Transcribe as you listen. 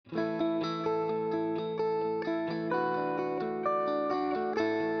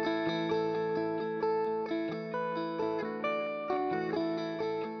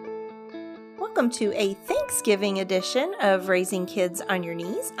Welcome to a Thanksgiving edition of Raising Kids on Your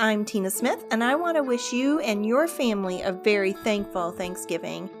Knees. I'm Tina Smith, and I want to wish you and your family a very thankful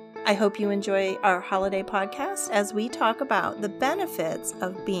Thanksgiving. I hope you enjoy our holiday podcast as we talk about the benefits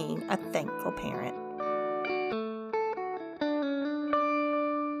of being a thankful parent.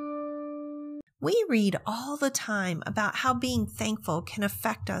 We read all the time about how being thankful can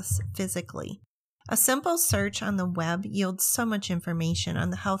affect us physically. A simple search on the web yields so much information on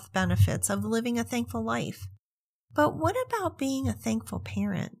the health benefits of living a thankful life. But what about being a thankful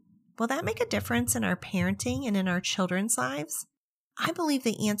parent? Will that make a difference in our parenting and in our children's lives? I believe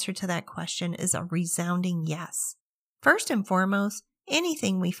the answer to that question is a resounding yes. First and foremost,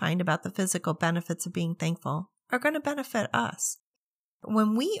 anything we find about the physical benefits of being thankful are going to benefit us.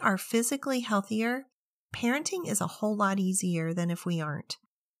 When we are physically healthier, parenting is a whole lot easier than if we aren't.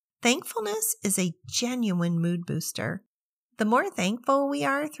 Thankfulness is a genuine mood booster. The more thankful we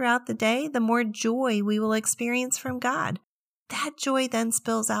are throughout the day, the more joy we will experience from God. That joy then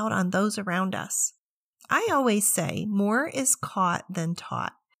spills out on those around us. I always say more is caught than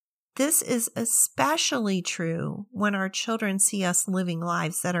taught. This is especially true when our children see us living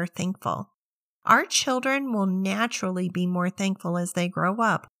lives that are thankful. Our children will naturally be more thankful as they grow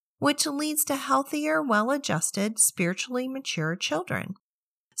up, which leads to healthier, well-adjusted, spiritually mature children.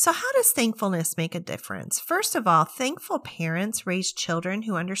 So how does thankfulness make a difference? First of all, thankful parents raise children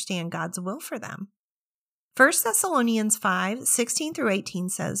who understand God's will for them. 1 Thessalonians 5:16-18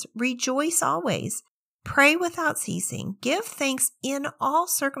 says, "Rejoice always, pray without ceasing, give thanks in all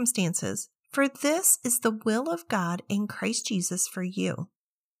circumstances, for this is the will of God in Christ Jesus for you."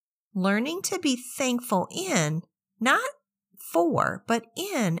 Learning to be thankful in, not for, but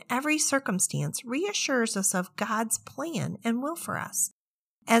in every circumstance reassures us of God's plan and will for us.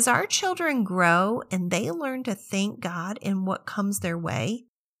 As our children grow and they learn to thank God in what comes their way,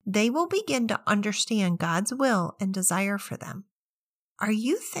 they will begin to understand God's will and desire for them. Are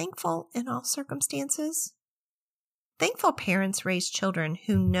you thankful in all circumstances? Thankful parents raise children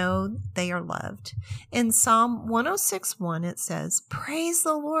who know they are loved. In Psalm 106:1 it says, "Praise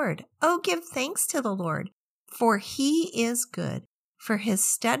the Lord. Oh, give thanks to the Lord, for he is good, for his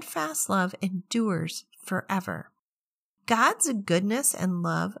steadfast love endures forever." God's goodness and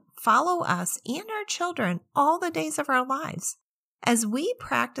love follow us and our children all the days of our lives. As we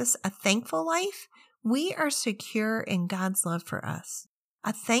practice a thankful life, we are secure in God's love for us.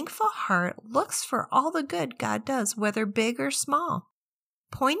 A thankful heart looks for all the good God does, whether big or small.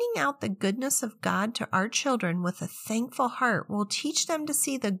 Pointing out the goodness of God to our children with a thankful heart will teach them to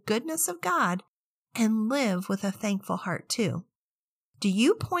see the goodness of God and live with a thankful heart too. Do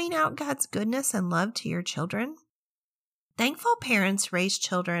you point out God's goodness and love to your children? Thankful parents raise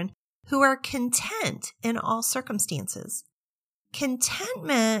children who are content in all circumstances.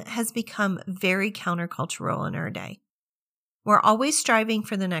 Contentment has become very countercultural in our day. We're always striving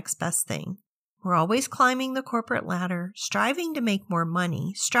for the next best thing. We're always climbing the corporate ladder, striving to make more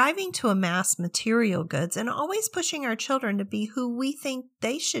money, striving to amass material goods, and always pushing our children to be who we think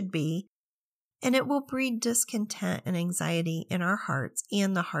they should be. And it will breed discontent and anxiety in our hearts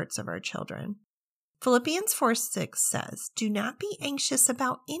and the hearts of our children. Philippians 4:6 says, "Do not be anxious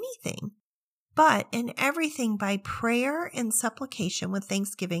about anything, but in everything by prayer and supplication with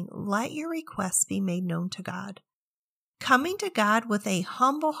thanksgiving, let your requests be made known to God." Coming to God with a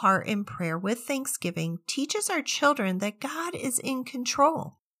humble heart in prayer with thanksgiving teaches our children that God is in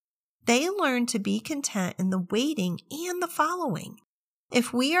control. They learn to be content in the waiting and the following.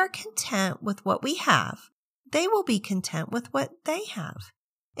 If we are content with what we have, they will be content with what they have.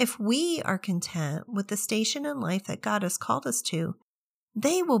 If we are content with the station in life that God has called us to,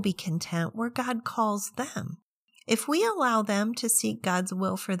 they will be content where God calls them. If we allow them to seek God's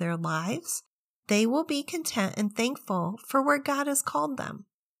will for their lives, they will be content and thankful for where God has called them.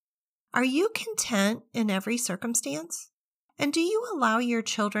 Are you content in every circumstance? And do you allow your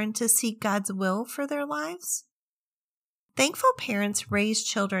children to seek God's will for their lives? Thankful parents raise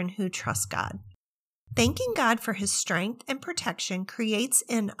children who trust God. Thanking God for his strength and protection creates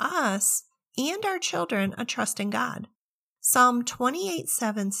in us and our children a trust in God. Psalm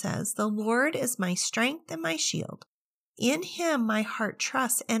 28:7 says, "The Lord is my strength and my shield. In him my heart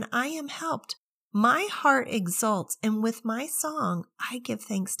trusts, and I am helped. My heart exults, and with my song I give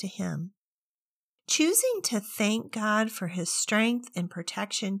thanks to him." Choosing to thank God for his strength and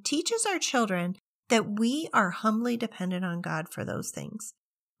protection teaches our children that we are humbly dependent on God for those things.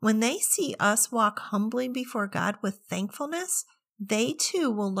 When they see us walk humbly before God with thankfulness, they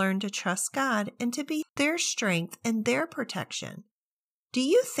too will learn to trust God and to be their strength and their protection. Do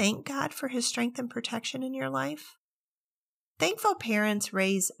you thank God for his strength and protection in your life? Thankful parents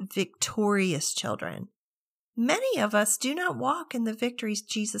raise victorious children. Many of us do not walk in the victories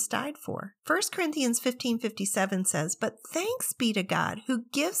Jesus died for. 1 Corinthians 15:57 says, "But thanks be to God who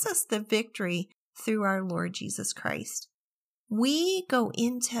gives us the victory through our Lord Jesus Christ." We go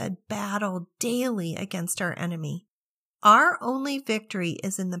into battle daily against our enemy. Our only victory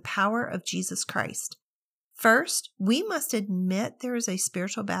is in the power of Jesus Christ. First, we must admit there is a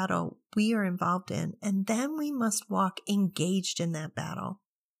spiritual battle we are involved in, and then we must walk engaged in that battle.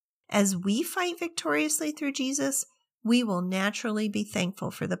 As we fight victoriously through Jesus, we will naturally be thankful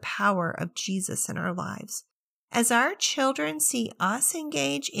for the power of Jesus in our lives. As our children see us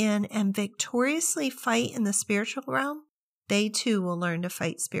engage in and victoriously fight in the spiritual realm, they too will learn to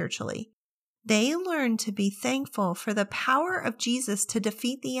fight spiritually. They learn to be thankful for the power of Jesus to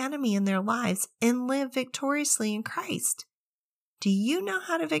defeat the enemy in their lives and live victoriously in Christ. Do you know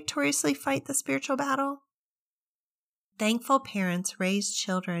how to victoriously fight the spiritual battle? Thankful parents raise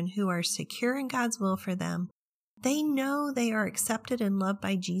children who are secure in God's will for them. They know they are accepted and loved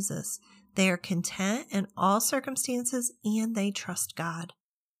by Jesus. They are content in all circumstances, and they trust God.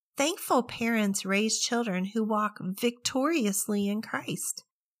 Thankful parents raise children who walk victoriously in Christ.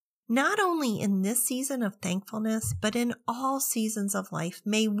 Not only in this season of thankfulness, but in all seasons of life,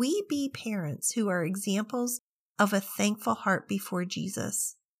 may we be parents who are examples of a thankful heart before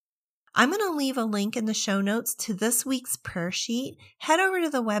Jesus. I'm going to leave a link in the show notes to this week's prayer sheet. Head over to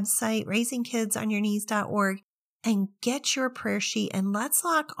the website, raisingkidsonyourknees.org, and get your prayer sheet, and let's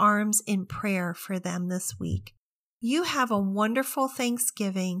lock arms in prayer for them this week. You have a wonderful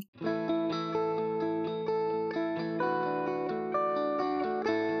Thanksgiving.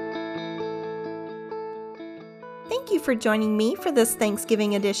 Thank you for joining me for this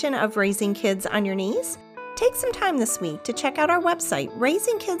Thanksgiving edition of Raising Kids on Your Knees. Take some time this week to check out our website,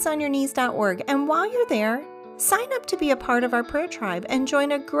 raisingkidsonyourknees.org, and while you're there, sign up to be a part of our prayer tribe and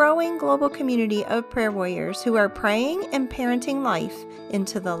join a growing global community of prayer warriors who are praying and parenting life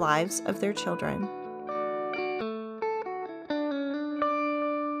into the lives of their children.